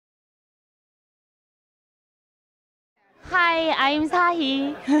Hi, I'm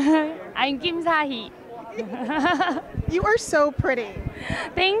Sa-hee. I'm Kim Sa-hee. You are so pretty.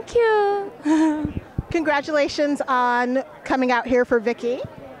 Thank you. Congratulations on coming out here for Viki.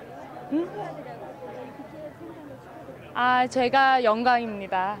 아, 제가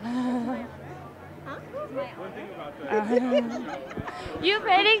영광입니다. You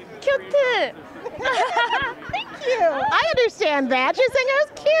very cute. Thank you. I understand that. You're saying I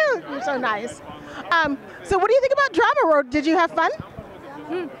was cute. You're so nice. So what do you think about Dramaworld? Did you have fun?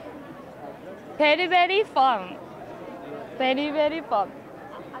 Very, very fun. Very, very fun.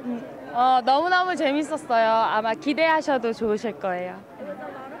 너무너무 재밌었어요. 아마 기대하셔도 좋으실 거예요.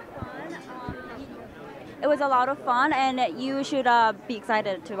 It was a lot of fun, and you should be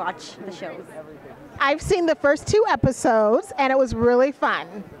excited to watch the shows. I've seen the first 2 episodes, and it was really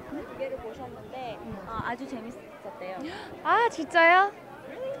fun. 아주 재밌었대요. 아, 진짜요?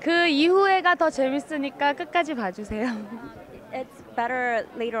 그 이후에가 더 재밌으니까 끝까지 봐주세요. It's better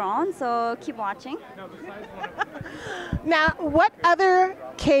later on, so keep watching. Now, what other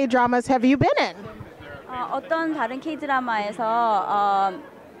K-dramas have you been in? 어떤 다른 K 드라마에서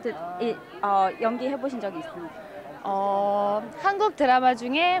연기해 보신 적이 있습니까? 한국 드라마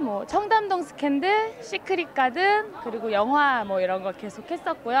중에 뭐 청담동 스캔들, 시크릿 가든, 그리고 영화 뭐 이런 거 계속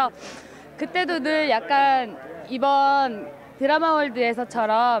했었고요. 그때도 늘 약간 이번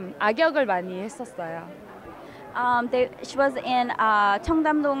드라마월드에서처럼 악역을 많이 했었어요. She was in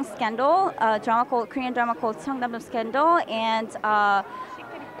청담동 Scandal, Korean drama called 청담동 Scandal, and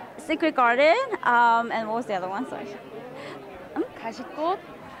Secret Garden, and what was the other one? Sorry. 가시꽃?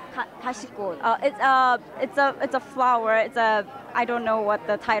 가시꽃. It's a flower. I don't know what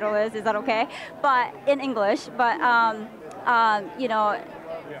the title is. Is that okay? But in English, but you know.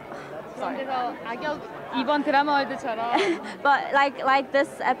 Sorry. 그래서 악역 이번 드라마월드처럼. But like this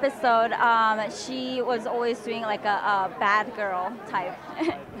episode, she was always doing like a bad girl type.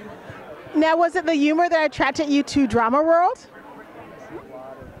 Now, was it the humor that attracted you to Dramaworld?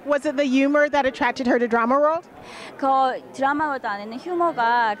 Was it the humor that attracted her to Dramaworld? 그 드라마월드 안에는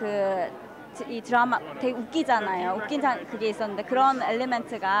휴머가 이 드라마 되게 웃기잖아요. 웃긴 그게 있었는데 그런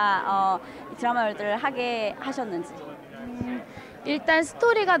엘리멘트가 이 드라마월드를 하게 하셨는지. 일단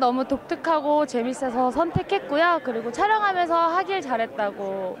스토리가 너무 독특하고 재밌어서 선택했고요. 그리고 촬영하면서 하길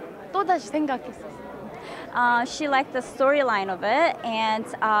잘했다고 또다시 생각했었어요. She liked the storyline of it, and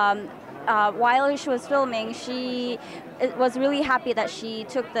while she was filming, she was really happy that she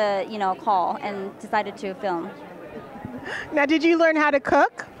took the call and decided to film. Now, did you learn how to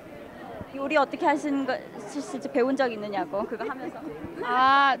cook? 요리 어떻게 하시는 거 실제 배운 적 있느냐고 그거 하면서.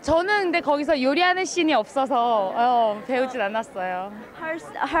 아, 저는 근데 거기서 요리하는 씬이 없어서 배우진 않았어요.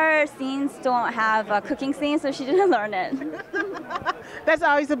 Her scenes don't have cooking scenes, so she didn't learn it. That's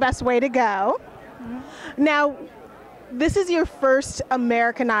always the best way to go. Now, this is your first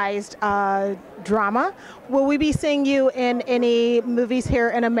Americanized drama. Will we be seeing you in any movies here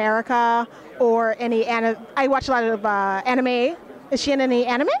in America or any I watch a lot of anime. Is she in any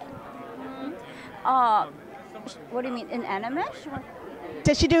anime? What do you mean in anime?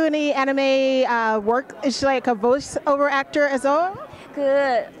 Did she do any anime work? Is she like a voice-over actor as well?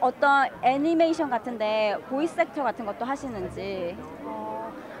 그 어떤 애니메이션 같은데 보이스 액터 같은 것도 하시는지.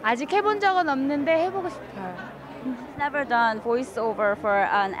 아직 해본 적은 없는데 해보고 싶어요. She's never done voiceover for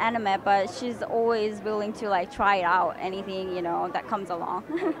an anime, but she's always willing to like try out anything that comes along.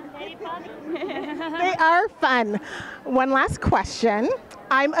 They are fun. One last question.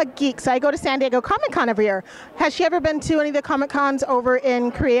 I'm a geek, so I go to San Diego Comic-Con every year. Has she ever been to any of the Comic-Cons over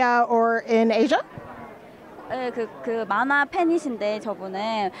in Korea or in Asia? 그 만화 팬이신데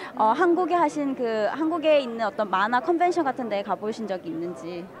저분은 한국에 있는 어떤 만화 컨벤션 같은 데 가보신 적이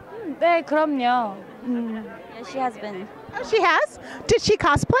있는지. 네, 그럼요. Yeah, she has been. Oh, she has? Did she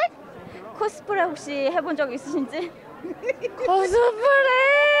cosplay? 코스프레 혹시 해본 적 있으신지?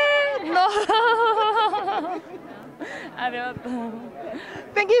 코스프레! No.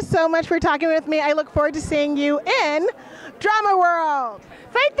 Thank you so much for talking with me. I look forward to seeing you in Dramaworld.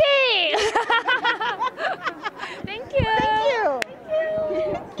 파이팅! Thank you. Thank you.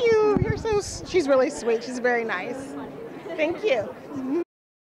 Thank you. You're she's really sweet. She's very nice. Thank you.